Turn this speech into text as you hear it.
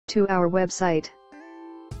to our website.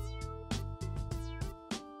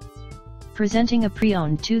 Presenting a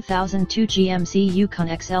pre-owned 2002 GMC Yukon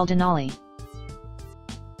XL Denali.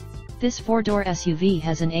 This 4-door SUV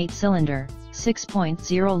has an 8-cylinder,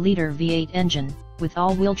 6.0-liter V8 engine, with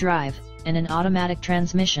all-wheel drive, and an automatic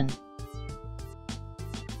transmission.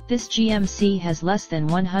 This GMC has less than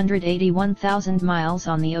 181,000 miles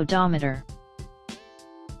on the odometer.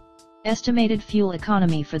 Estimated fuel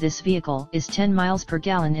economy for this vehicle is 10 miles per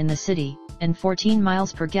gallon in the city, and 14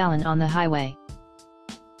 miles per gallon on the highway.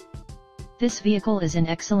 This vehicle is in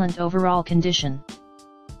excellent overall condition.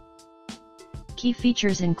 Key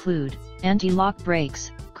features include anti-lock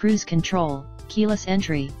brakes, cruise control, keyless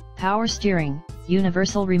entry, power steering,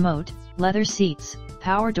 universal remote, leather seats,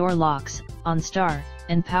 power door locks, OnStar,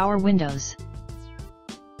 and power windows.